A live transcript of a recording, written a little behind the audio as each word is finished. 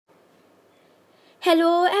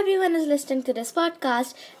Hello, everyone is listening to this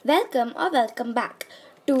podcast. Welcome or welcome back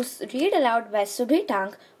to Read Aloud by Subhi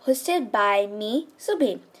Tank, hosted by me,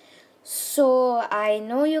 Subhi. So, I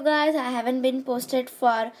know you guys, I haven't been posted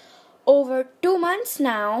for over 2 months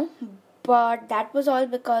now, but that was all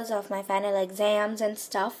because of my final exams and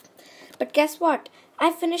stuff. But guess what?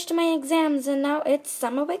 I finished my exams and now it's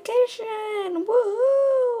summer vacation.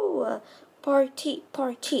 Woohoo! Party,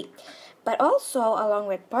 party. But also, along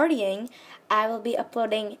with partying, I will be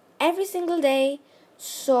uploading every single day.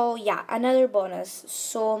 So yeah, another bonus.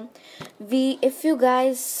 So if you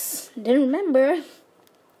guys didn't remember,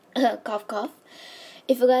 cough cough.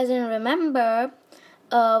 If you guys didn't remember,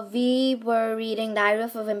 we were reading Diary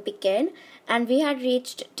of a Wimpy Kid, and we had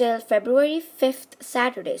reached till February 5th,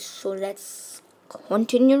 Saturday. So let's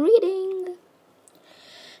continue reading.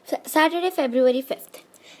 Saturday, February 5th.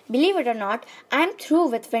 Believe it or not, I'm through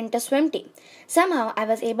with winter swim team. Somehow I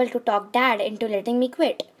was able to talk Dad into letting me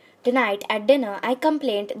quit. Tonight at dinner, I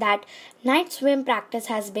complained that night swim practice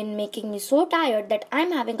has been making me so tired that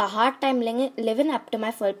I'm having a hard time living up to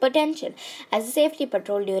my full potential as a safety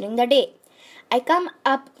patrol during the day. I come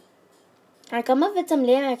up with some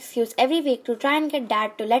lame excuse every week to try and get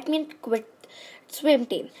Dad to let me quit swim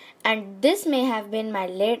team, and this may have been my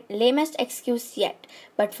lamest excuse yet,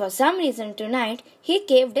 but for some reason tonight he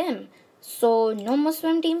caved in. So no more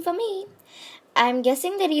swim team for me. I'm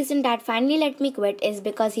guessing the reason Dad finally let me quit is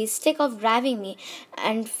because he's sick of driving me to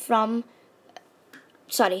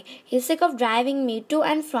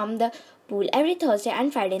and from the pool every Thursday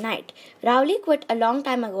and Friday night. Rowley quit a long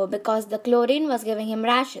time ago because the chlorine was giving him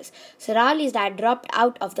rashes, so Rowley's dad dropped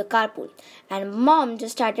out of the carpool, and Mom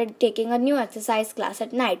just started taking a new exercise class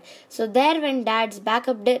at night, so there went Dad's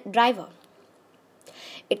backup driver.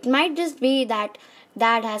 It might just be that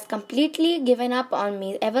Dad has completely given up on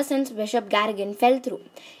me ever since Bishop Garrigan fell through.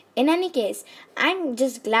 In any case, I'm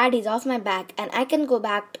just glad he's off my back and I can go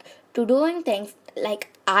back to doing things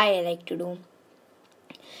like I like to do.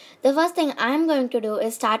 The first thing I'm going to do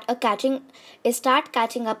is start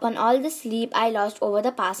catching up on all the sleep I lost over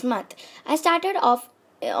the past month. I started off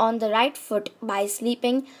on the right foot by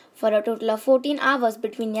sleeping for a total of 14 hours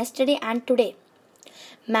between yesterday and today.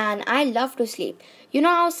 Man, I love to sleep. You know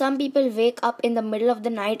how some people wake up in the middle of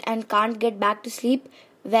the night and can't get back to sleep?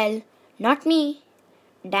 Well, not me.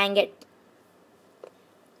 Dang it.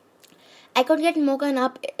 I could get woken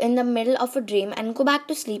up in the middle of a dream and go back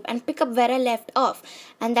to sleep and pick up where I left off.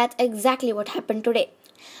 And that's exactly what happened today.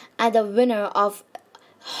 And the winner of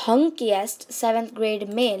hunkiest 7th grade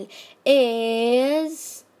male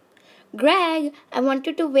is Greg. I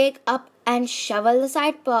wanted to wake up and shovel the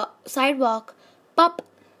sidewalk. Pop.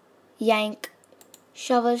 Yank.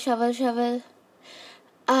 Shovel, shovel, shovel.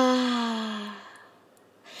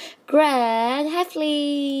 Greg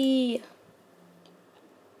Heffley.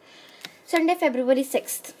 Sunday, February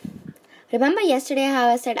 6th. Remember yesterday how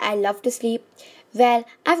I said I love to sleep? Well,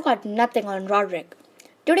 I've got nothing on Roderick.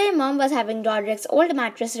 Today, Mom was having Roderick's old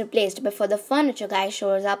mattress replaced before the furniture guy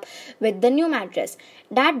shows up with the new mattress.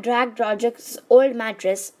 Dad dragged Roderick's old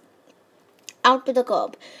mattress out to the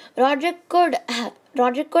curb. Roderick could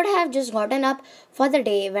have just gotten up for the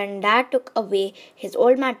day when Dad took away his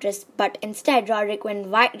old mattress, but instead Roderick went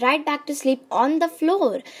right back to sleep on the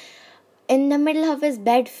floor in the middle of his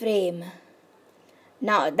bed frame.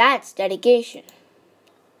 Now that's dedication.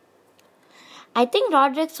 I think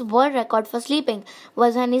Roderick's world record for sleeping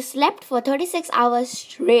was when he slept for 36 hours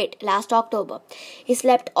straight last October. He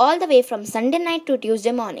slept all the way from Sunday night to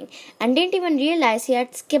Tuesday morning and didn't even realize he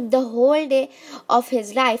had skipped the whole day of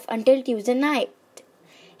his life until Tuesday night.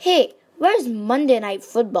 Hey, where's Monday Night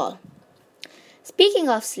Football? Speaking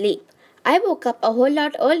of sleep, I woke up a whole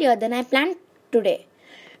lot earlier than I planned to today.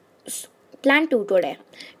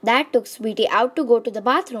 Dad took Sweetie out to go to the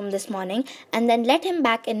bathroom this morning and then let him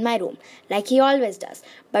back in my room, like he always does.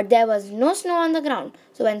 But there was no snow on the ground,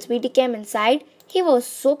 so when Sweetie came inside, he was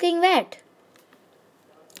soaking wet.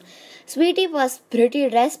 Sweetie was pretty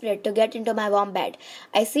desperate to get into my warm bed.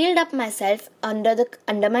 I sealed up myself under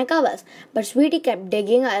my covers, but Sweetie kept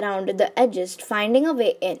digging around the edges, finding a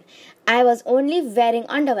way in. I was only wearing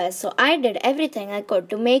underwear, so I did everything I could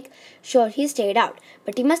to make sure he stayed out.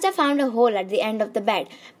 But he must have found a hole at the end of the bed,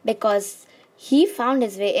 because he found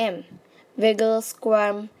his way in. Wiggle,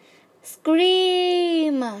 squirm,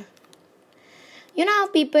 scream. You know how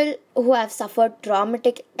people who have suffered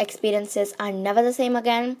traumatic experiences are never the same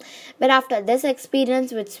again? But after this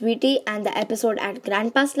experience with Sweetie and the episode at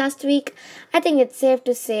Grandpa's last week, I think it's safe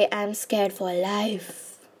to say I'm scared for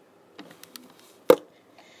life.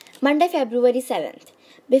 Monday, February 7th.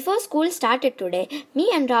 Before school started today, me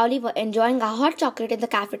and Rowley were enjoying our hot chocolate in the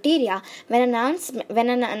cafeteria when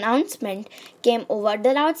an announcement came over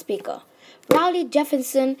the loudspeaker. Rowley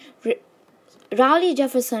Jefferson, Rowley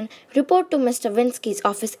Jefferson, report to Mr. Winsky's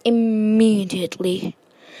office immediately.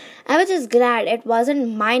 I was just glad it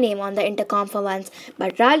wasn't my name on the intercom for once,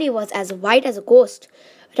 but Rowley was as white as a ghost.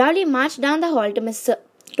 Rowley marched down the hall to Mr.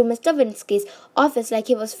 Winsky's office like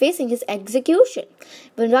he was facing his execution.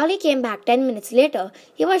 When Rowley came back 10 minutes later,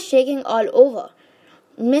 he was shaking all over.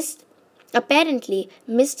 Apparently,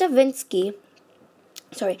 Mr.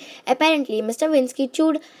 Winsky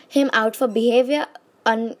chewed him out for behavior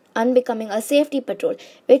unbecoming a safety patrol,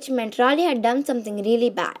 which meant Rowley had done something really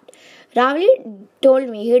bad. Rowley told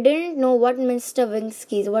me he didn't know what Mr.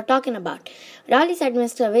 Winsky were talking about. Rowley said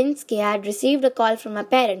Mr. Winsky had received a call from a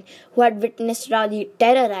parent who had witnessed Rowley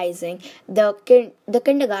terrorizing the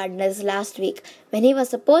kindergartners last week when he was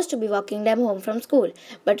supposed to be walking them home from school.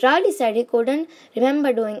 But Rowley said he couldn't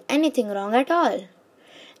remember doing anything wrong at all.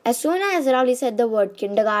 As soon as Rowley said the word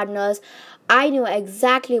kindergartners, I knew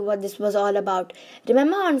exactly what this was all about.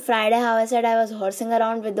 Remember on Friday how I said I was horsing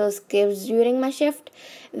around with those kids during my shift?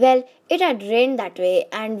 Well, it had rained that way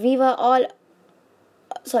and there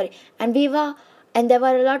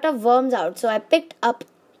were a lot of worms out, so I picked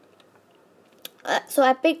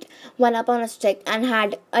one up on a stick and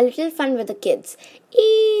had a little fun with the kids.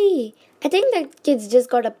 I think the kids just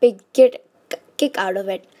got a big kick out of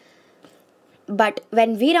it. But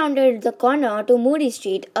when we rounded the corner to Moody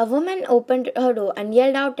Street, a woman opened her door and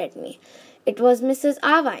yelled out at me. It was Mrs.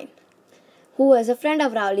 Arvine, who was a friend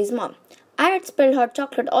of Rowley's mom. I had spilled hot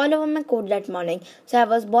chocolate all over my coat that morning, so I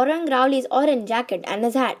was borrowing Rowley's orange jacket and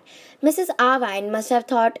his hat. Mrs. Arvine must have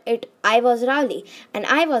thought I was Rowley, and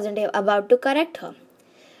I wasn't about to correct her.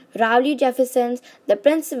 Rowley Jeffersons, the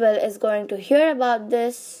principal is going to hear about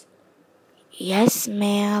this. Yes,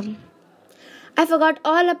 ma'am. I forgot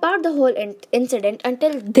all about the whole incident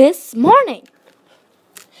until this morning.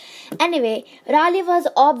 Anyway, Rowley was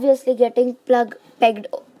obviously getting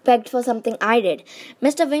pegged for something I did.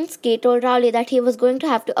 Mr. Winsky told Rowley that he was going to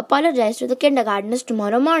have to apologize to the kindergartners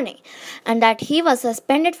tomorrow morning and that he was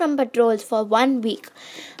suspended from patrols for 1 week.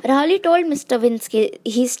 Rowley told Mr. Winsky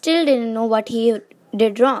he still didn't know what he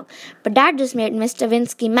did wrong, but that just made Mr.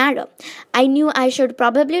 Winsky madder. I knew I should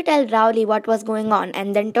probably tell Rowley what was going on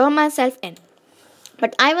and then turn myself in.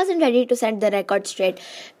 But I wasn't ready to set the record straight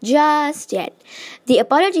just yet. The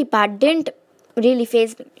apology part didn't really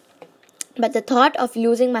faze me. But the thought of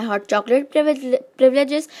losing my hot chocolate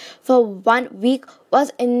privileges for 1 week was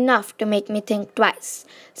enough to make me think twice.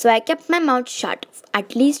 So I kept my mouth shut,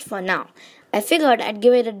 at least for now. I figured I'd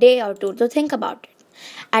give it a day or two to think about it.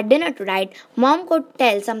 At dinner tonight, Mom could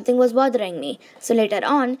tell something was bothering me. So later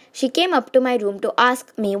on, she came up to my room to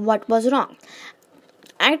ask me what was wrong.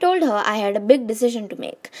 I told her I had a big decision to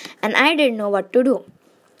make, and I didn't know what to do.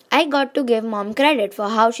 I got to give Mom credit for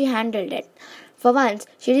how she handled it. For once,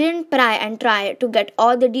 she didn't pry and try to get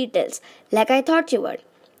all the details, like I thought she would.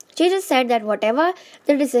 She just said that whatever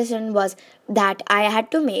the decision was that I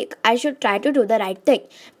had to make, I should try to do the right thing,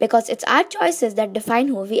 because it's our choices that define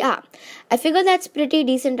who we are. I figure that's pretty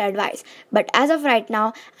decent advice, but as of right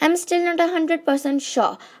now, I'm still not 100%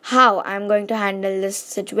 sure how I'm going to handle this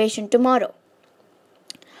situation tomorrow.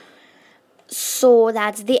 So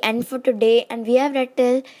that's the end for today, and we have read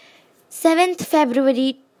till 7th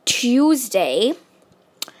February, Tuesday.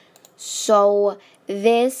 So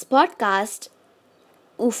this podcast,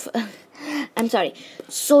 I'm sorry.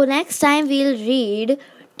 So next time we'll read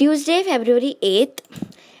Tuesday, February 8th.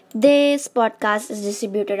 This podcast is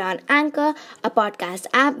distributed on Anchor, a podcast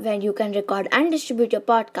app where you can record and distribute your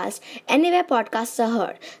podcast anywhere podcasts are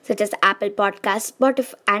heard, such as Apple Podcasts,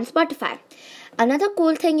 Spotify. Another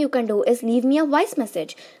cool thing you can do is leave me a voice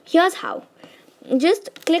message. Here's how.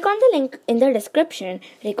 Just click on the link in the description,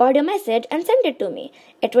 record your message and send it to me.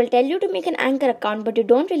 It will tell you to make an Anchor account, but you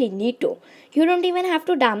don't really need to. You don't even have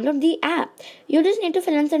to download the app. You just need to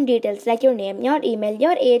fill in some details like your name, your email,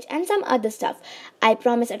 your age and some other stuff. I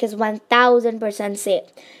promise it is 1000% safe.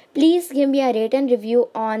 Please give me a rate and review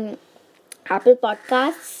on Apple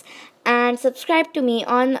Podcasts and subscribe to me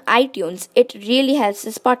on iTunes. It really helps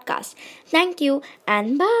this podcast. Thank you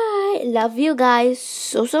and bye. Love you guys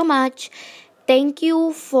so much. Thank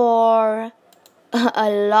you for a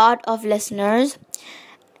lot of listeners.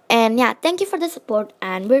 And yeah, thank you for the support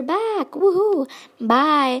and we're back. Woohoo.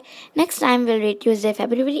 Bye. Next time we'll read Tuesday,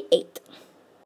 February 8th.